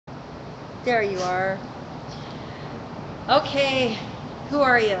There you are. Okay, who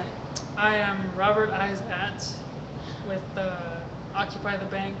are you? I am Robert Isat with Occupy the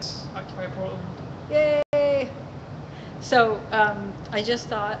Banks, Occupy Portland. Yay! So I just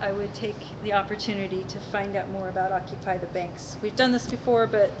thought I would take the opportunity to find out more about Occupy the Banks. We've done this before,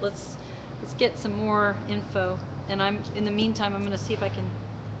 but let's get some more info. And in the meantime, I'm going to see if I can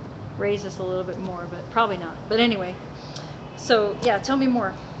raise this a little bit more, but probably not. But anyway, so yeah, tell me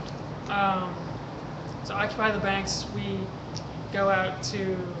more. So Occupy the Banks, we go out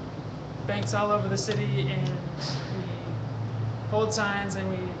to banks all over the city and we hold signs and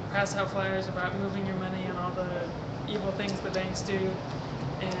we pass out flyers about moving your money and all the evil things the banks do.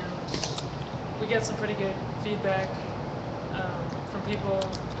 And we get some pretty good feedback from people.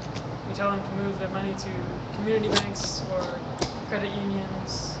 We tell them to move their money to community banks or credit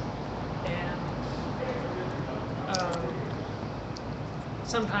unions, and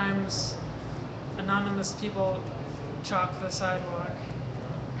sometimes anonymous people chalk the sidewalk.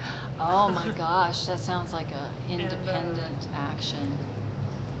 Oh my gosh, that sounds like a independent action.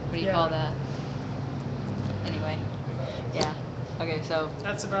 What do you call that? Anyway, yeah. Okay, so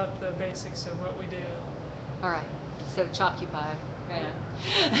that's about the basics of what we do. All right. So Chalkupy. Right.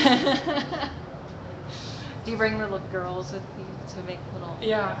 Do you bring little girls with you to make little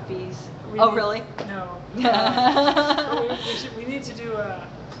bees? Really? No. We need to do a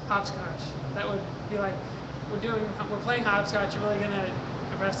hopscotch. That would be like we're playing hopscotch. You're really gonna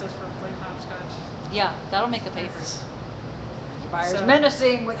arrest us for playing hopscotch? Yeah, that'll make the papers. Buyers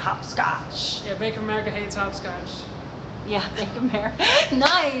menacing with hopscotch. Yeah, Bank of America hates hopscotch. Yeah, Bank of America.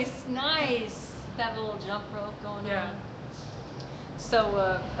 Nice. That little jump rope going on.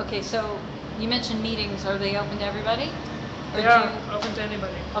 So, okay, so you mentioned meetings. Are they open to everybody? They are open to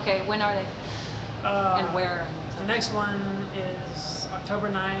anybody. Okay, when are they? And where? The next one is October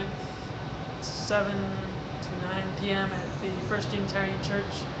 9th, 7 to 9 p.m. at the First Unitarian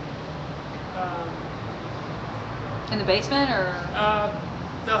Church. In the basement, or?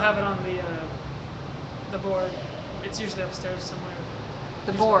 They'll have it on the board. It's usually upstairs somewhere.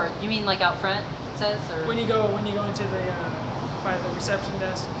 The board? You mean like out front? It says, or when you go into the by the reception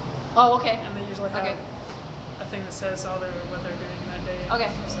desk. Oh, okay. And they usually have a thing that says what they're doing that day.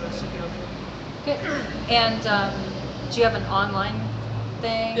 Okay. So it should be okay. Good. And do you have an online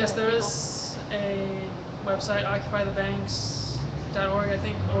thing? Yes, there is a website, occupythebanks.org, I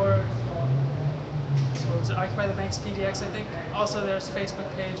think, or Occupy the Banks PDX, I think. Also, there's a Facebook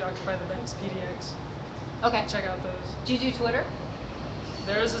page, Occupy the Banks PDX. Okay. Check out those. Do you do Twitter?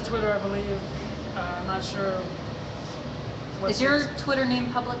 There is a Twitter, I believe. I'm not sure. Is your Twitter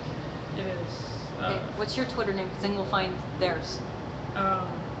name public? It is. Okay. What's your Twitter name? Because then we'll find theirs.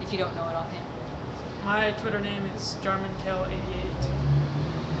 If you don't know it offhand. My Twitter name is JarminKell88.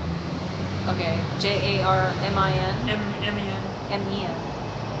 Okay. JARMIN. MEN. MEN.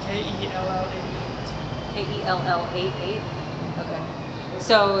 KELL88. KELL88. Okay.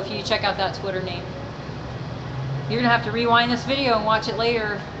 So if you check out that Twitter name, you're gonna have to rewind this video and watch it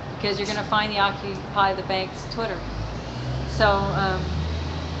later because you're gonna find the Occupy the Banks Twitter. So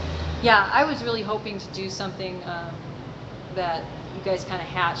yeah, I was really hoping to do something that you guys kind of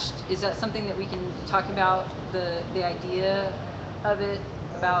hatched. Is that something that we can talk about, the idea of it,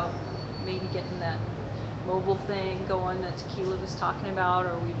 about maybe getting that mobile thing going that Tequila was talking about,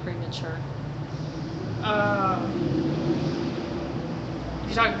 or are we premature?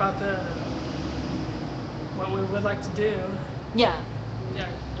 You talk about what we would like to do. Yeah. Yeah.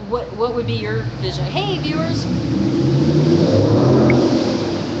 What would be your vision? Hey, viewers,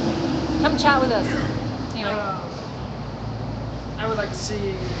 come chat with us. Anyway. I would like to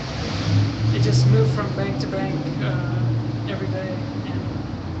see it just move from bank to bank every day. And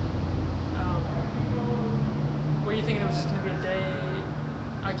were you thinking it was just going to be a day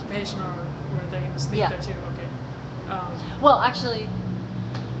occupation, or were they going to sleep there too? Okay. Well, actually,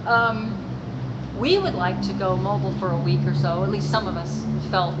 we would like to go mobile for a week or so. At least some of us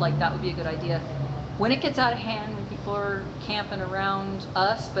felt like that would be a good idea. When it gets out of hand, when people are camping around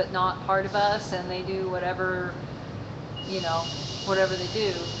us but not part of us, and they do whatever, whatever they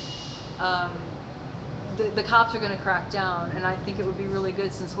do, the cops are going to crack down. And I think it would be really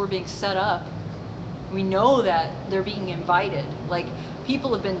good, since we're being set up. We know that they're being invited. Like,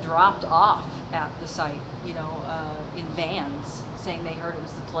 people have been dropped off at the site, in vans, saying they heard it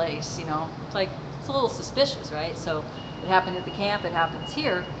was the place. It's like, it's a little suspicious, right? So it happened at the camp, it happens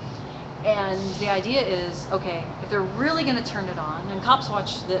here. And the idea is, okay, if they're really going to turn it on, and cops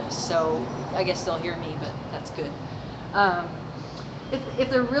watch this, so I guess they'll hear me, but that's good. If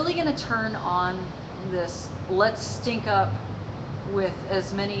they're really going to turn on this, let's stink up with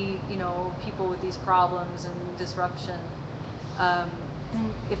as many, people with these problems and disruption.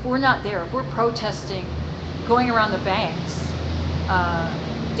 If we're not there, if we're protesting, going around the banks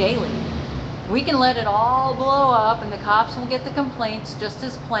daily, we can let it all blow up and the cops will get the complaints just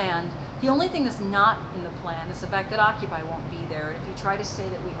as planned. The only thing that's not in the plan is the fact that Occupy won't be there. And if you try to say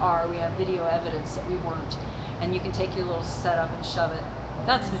that we are, we have video evidence that we weren't. And you can take your little setup and shove it.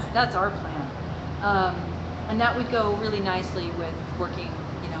 That's our plan. And that would go really nicely with working,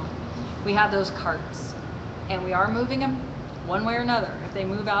 we have those carts and we are moving them one way or another. If they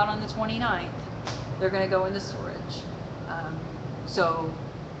move out on the 29th, they're going to go into storage. So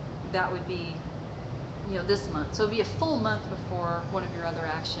that would be, this month. So it'd be a full month before one of your other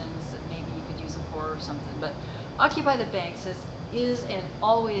actions that maybe you could use them for or something. But Occupy the Banks is and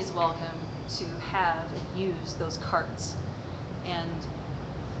always welcome to have and use those carts. And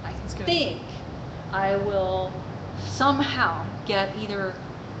I think I will somehow get either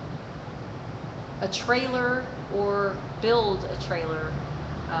a trailer or build a trailer.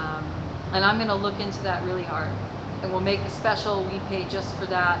 And I'm going to look into that really hard. And we'll make a special we pay just for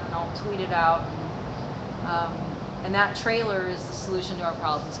that, and I'll tweet it out. And that trailer is the solution to our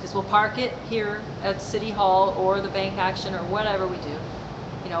problems, because we'll park it here at City Hall or the bank action or whatever we do,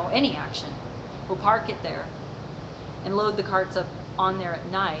 any action. We'll park it there and load the carts up on there at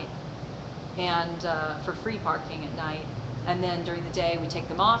night, and for free parking at night. And then during the day we take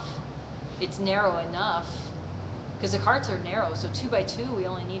them off. It's narrow enough, because the carts are narrow, so 2x2 we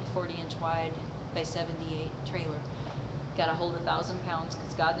only need 40-inch wide by 78 trailer. Got to hold 1,000 pounds,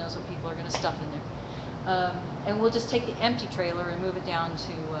 because God knows what people are going to stuff in there. And we'll just take the empty trailer and move it down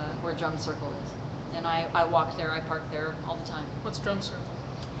to where Drum Circle is. And I walk there, I park there all the time. What's Drum Circle?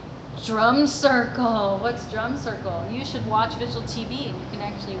 Drum Circle. What's Drum Circle? You should watch Visual TV, and you can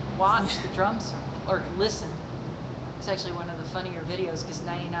actually watch the Drum Circle, or listen. It's actually one of the funnier videos, because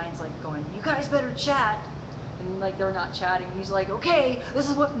 99's like going, you guys better chat. And like they're not chatting. And he's like, okay, this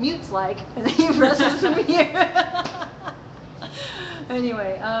is what mute's like. And then he presses mute.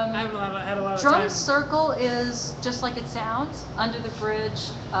 Anyway, I had a lot of Drum time. Circle is just like it sounds, under the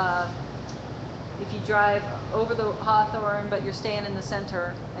bridge. If you drive over the Hawthorne, but you're staying in the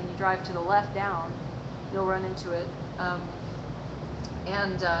center, and you drive to the left down, you'll run into it.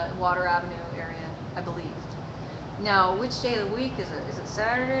 And Water Avenue area, I believe. Now, which day of the week is it? Is it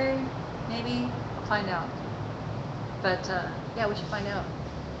Saturday? Maybe? I'll find out. But yeah, we should find out.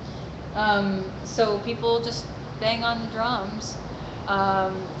 So people just bang on the drums.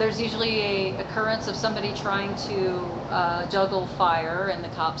 There's usually a occurrence of somebody trying to juggle fire, and the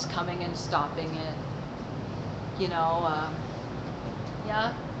cops coming and stopping it.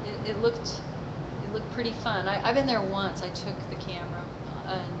 Yeah, it looked pretty fun. I've been there once. I took the camera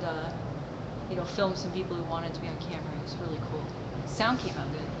and filmed some people who wanted to be on camera. It was really cool. Sound came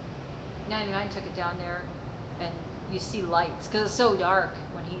out good. 99 took it down there, and you see lights, because it's so dark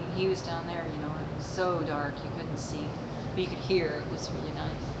when he was down there. It was so dark you couldn't see, but you could hear. It was really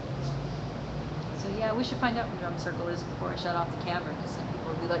nice. So yeah, we should find out what Drum Circle is before I shut off the camera, because some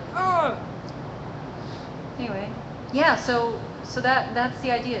people will be like, oh. Anyway, yeah. So that's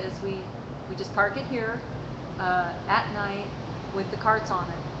the idea. Is we just park it here at night with the carts on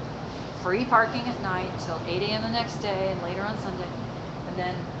it. Free parking at night till 8 a.m. the next day and later on Sunday. And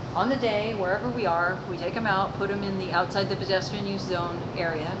then on the day, wherever we are, we take them out, put them in the outside the pedestrian use zone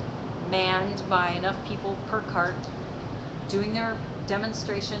area, manned by enough people per cart, doing their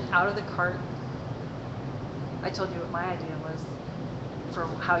demonstration out of the cart. I told you what my idea was for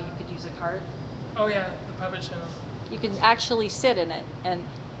how you could use a cart. Oh yeah, the puppet show. You can actually sit in it and,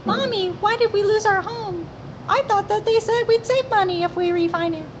 Mommy, why did we lose our home? I thought that they said we'd save money if we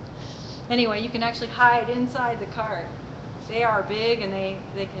refinance. Anyway, you can actually hide inside the cart. They are big, and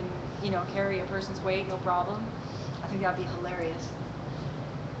they can, carry a person's weight, no problem. I think that'd be hilarious.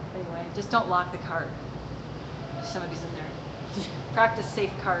 Anyway, just don't lock the cart if somebody's in there. Practice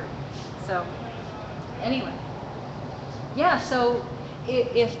safe cart. So, anyway. Yeah, so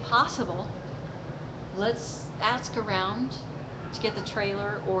if possible, let's ask around to get the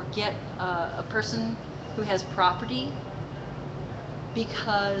trailer, or get a person who has property,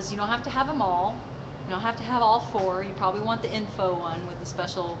 because you don't have to have them all. You don't have to have all 4. You probably want the info one with the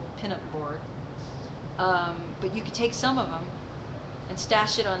special pinup board. But you could take some of them and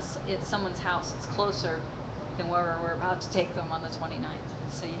stash it at someone's house. It's closer than where we're about to take them on the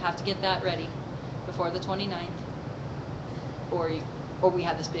 29th. So you have to get that ready before the 29th. Or we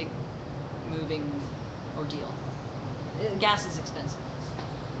have this big moving ordeal. Gas is expensive.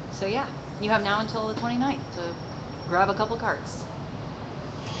 So yeah, you have now until the 29th to grab a couple carts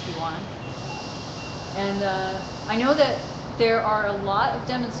if you want them. And I know that there are a lot of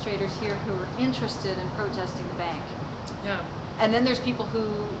demonstrators here who are interested in protesting the bank. Yeah. And then there's people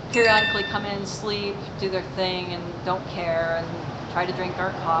who periodically come in, sleep, do their thing, and don't care, and try to drink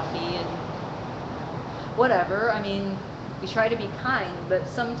our coffee and whatever. I mean, we try to be kind, but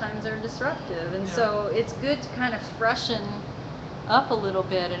sometimes they're disruptive. And Yeah. so it's good to kind of freshen up a little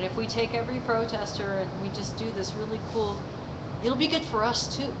bit. And if we take every protester and we just do this really cool, it'll be good for us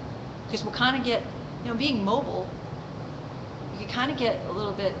too. Because we'll kind of get, being mobile, you can kind of get a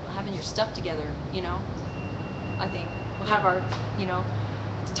little bit having your stuff together, I think. We'll have our,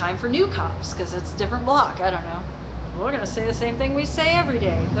 it's time for new cops because it's a different block. I don't know. We're going to say the same thing we say every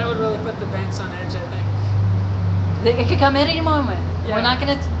day. That would really put the banks on edge, I think. It could come at any moment. Yeah. We're not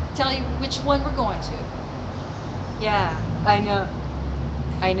going to tell you which one we're going to. Yeah, I know.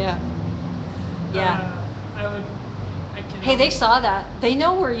 Yeah. I can. Hey, they saw that. They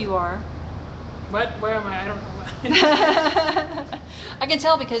know where you are. What? Where am I? I don't know. I can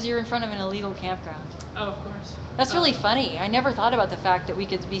tell because you're in front of an illegal campground. Oh, of course. That's really funny. I never thought about the fact that we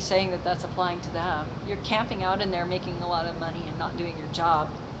could be saying that that's applying to them. You're camping out in there making a lot of money and not doing your job.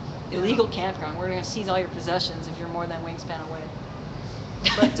 Illegal campground. We're going to seize all your possessions if you're more than wingspan away.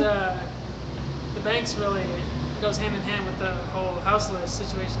 But the banks really goes hand in hand with the whole houseless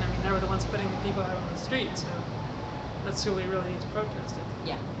situation. I mean, they were the ones putting the people out on the street, so that's who we really need to protest it.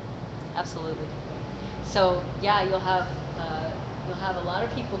 Yeah, absolutely. So yeah, you'll have a lot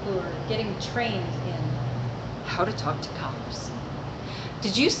of people who are getting trained in how to talk to cops.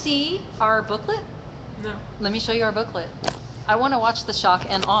 Did you see our booklet? No. Let me show you our booklet. I want to watch the shock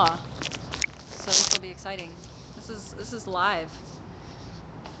and awe. So this will be exciting. This is live.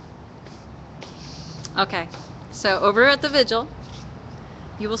 Okay. So over at the Vigil,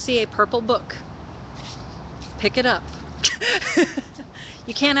 you will see a purple book. Pick it up.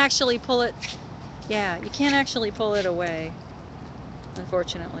 You can't actually pull it. Yeah, you can't actually pull it away,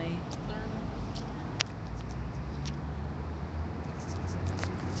 unfortunately.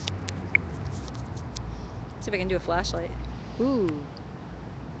 See if I can do a flashlight. Ooh,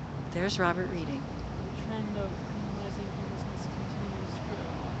 there's Robert reading. The trend of criminalizing homelessness continues to grow.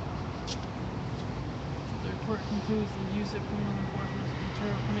 The report concludes the use of criminal enforcement to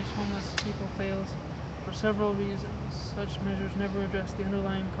deter or punish homeless people fails for several reasons. Such measures never address the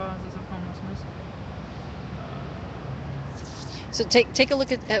underlying causes of homelessness. So take a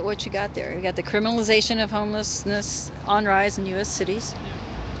look at what you got there. You got the criminalization of homelessness on rise in U.S. cities.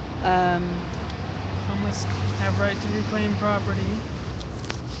 Homeless have right to reclaim property.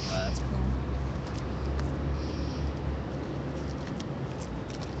 That's cool.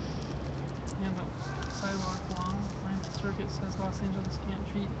 Yeah, but sidewalk law. Ninth Circuit says Los Angeles can't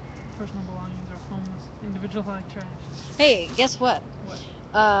treat personal belongings or homeless individuals like trash. Hey, guess what?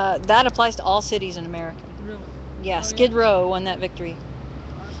 What? That applies to all cities in America. Really? Yeah, Oh, Skid yeah. Row won that victory.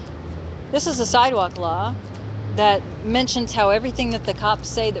 This is a sidewalk law that mentions how everything that the cops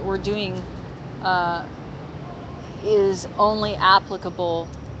say that we're doing is only applicable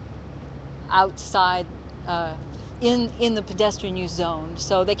outside in the pedestrian use zone.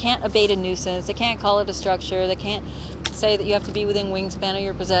 So they can't abate a nuisance, they can't call it a structure, they can't say that you have to be within wingspan of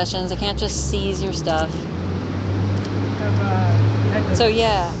your possessions, they can't just seize your stuff. So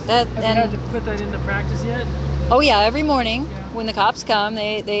yeah, that Have you had to put that into practice yet? oh yeah, every morning Yeah. when the cops come,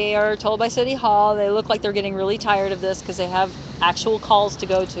 they are told by City Hall. They look like they're getting really tired of this because they have actual calls to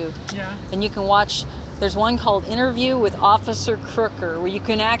go to. Yeah. And you can watch, there's one called Interview with Officer Crooker, where you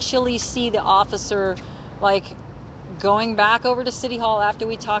can actually see the officer like going back over to City Hall after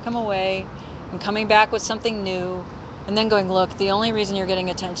we talk him away and coming back with something new and then going, look, the only reason you're getting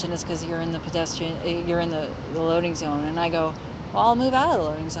attention is because you're in the pedestrian, you're in the loading zone. And I go, well, I'll move out of the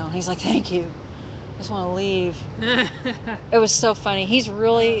loading zone. He's like, thank you. I just want to leave. It was so funny. He's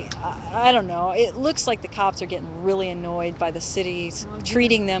really, I don't know. It looks like the cops are getting really annoyed by the cities Well,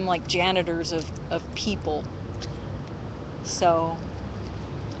 treating them like janitors of people. So,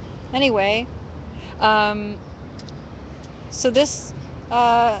 anyway, so this,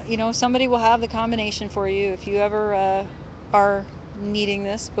 somebody will have the combination for you if you ever are needing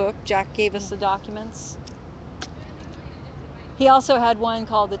this book. Jack gave us the documents. He also had one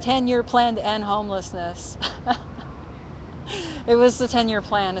called the 10-Year Plan to End Homelessness. It was the 10-year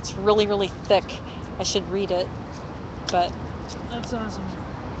plan. It's really, really thick. I should read it. But That's awesome.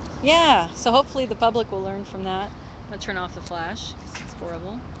 yeah, so hopefully the public will learn from that. I'm going to turn off the flash. It's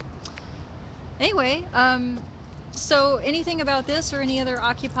horrible. Anyway, so anything about this or any other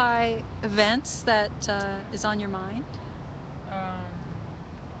Occupy events that is on your mind?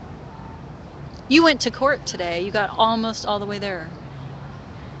 You went to court today. You got almost all the way there.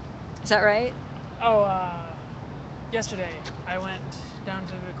 Is that right? yesterday I went down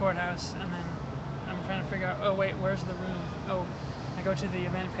to the courthouse, and then I'm trying to figure out, oh wait, where's the room? Oh, I go to the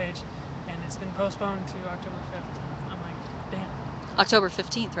event page, and it's been postponed to October 5th. I'm like, damn. October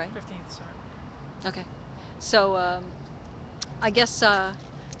 15th, right? 15th, sorry. Okay. So I guess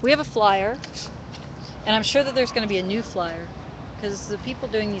we have a flyer, and I'm sure that there's going to be a new flyer because the people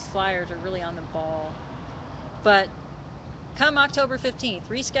doing these flyers are really on the ball. But come October 15th,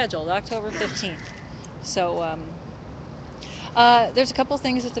 rescheduled October 15th. So there's a couple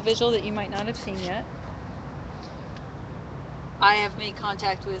things at the vigil that you might not have seen yet. I have made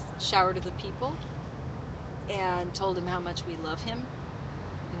contact with Shower to the People and told him how much we love him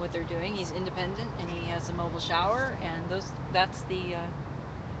and what they're doing. He's independent and he has a mobile shower, and that's the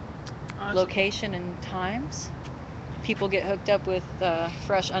Awesome. location and times. People get hooked up with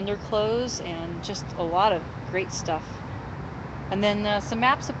fresh underclothes and just a lot of great stuff. And then some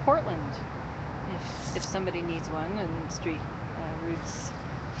maps of Portland, if somebody needs one, and Street Roots,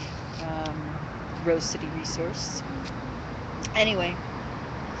 Rose City Resource. Anyway,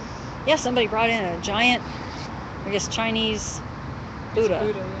 yeah, somebody brought in a giant, I guess, Chinese Buddha.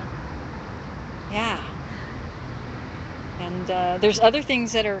 Buddha, yeah. Yeah. And there's other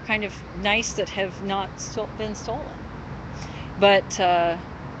things that are kind of nice that have not been stolen. But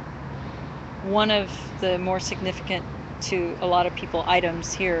one of the more significant to a lot of people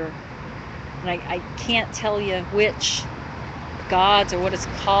items here, and I can't tell you which gods or what it's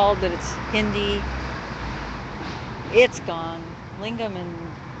called, but it's Hindi. It's gone. Lingam and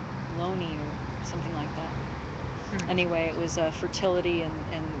Loni or something like that. Anyway, it was fertility and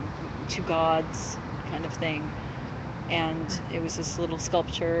two gods kind of thing. And it was this little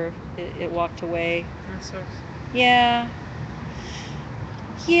sculpture. It walked away. That sucks. Yeah.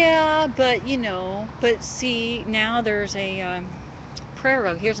 Yeah, but but see, now there's a prayer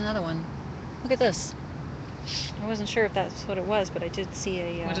rug. Here's another one. Look at this. I wasn't sure if that's what it was, but I did see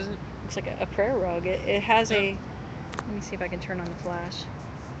a. What is it? Looks like a prayer rug. It has Oh. a. Let me see if I can turn on the flash.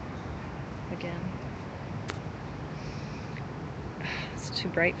 Again. It's too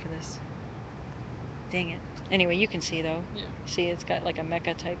bright for this. Dang it. Anyway, you can see though. Yeah. See, it's got like a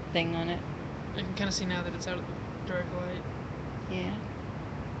mecha type thing on it. I can kind of see now that it's out of the direct light. Yeah.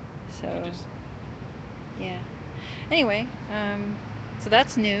 You So. just- Yeah. Anyway, so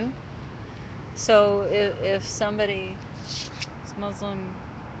that's new. So if somebody is Muslim,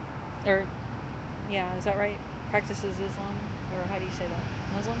 or yeah, is that right? Practices Islam, or how do you say that?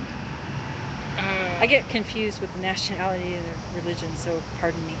 Muslim? I get confused with the nationality of the religion, so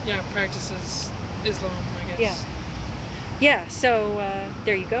pardon me. Yeah, practices Islam, I guess. Yeah. Yeah. So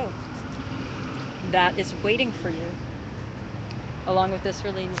there you go. That is waiting for you, along with this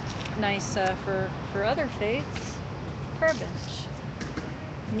really nice for other faiths prayer bench,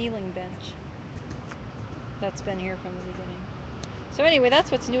 kneeling bench. That's been here from the beginning. So anyway,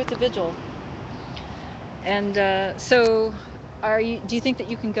 that's what's new at the vigil. And so, do you think that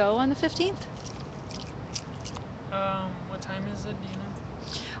you can go on the 15th? What time is it? Do you know?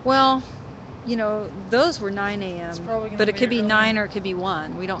 Well, those were 9 It's a.m. probably gonna But it be could be early. 9 or it could be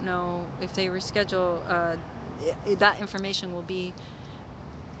 1. We don't know if they reschedule. That information will be.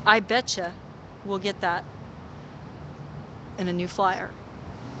 I betcha we'll get that in a new flyer.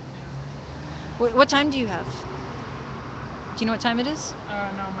 What time do you have? Do you know what time it is?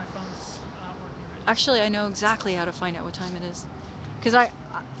 No, my phone's not working right now. Actually, I know exactly how to find out what time it is. Because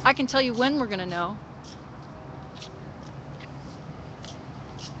I can tell you when we're going to know.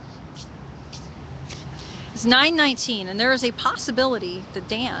 It's 9:19, and there is a possibility that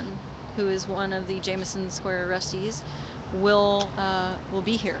Dan, who is one of the Jameson Square arrestees, will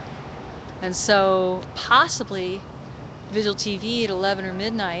be here. And so possibly Vigil TV at 11 or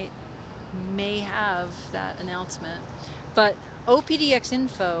midnight may have that announcement. But OPDX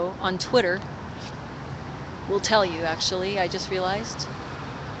Info on Twitter will tell you, actually. I just realized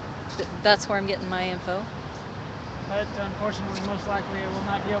that's where I'm getting my info. But unfortunately, most likely I will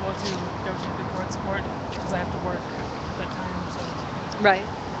not be able to go to the court support because I have to work at that time. So Right.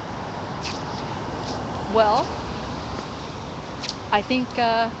 Well, I think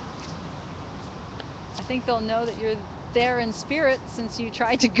they'll know that you're there in spirit since you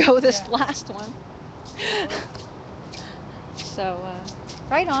tried to go this Yeah. last one. So,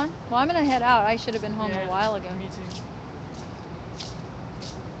 right on. Well, I'm gonna head out. I should have been home yeah, a while ago. Me too.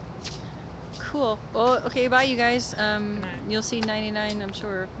 Cool. Well, okay. Bye, you guys. night. You'll see 99, I'm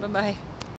sure. Bye bye.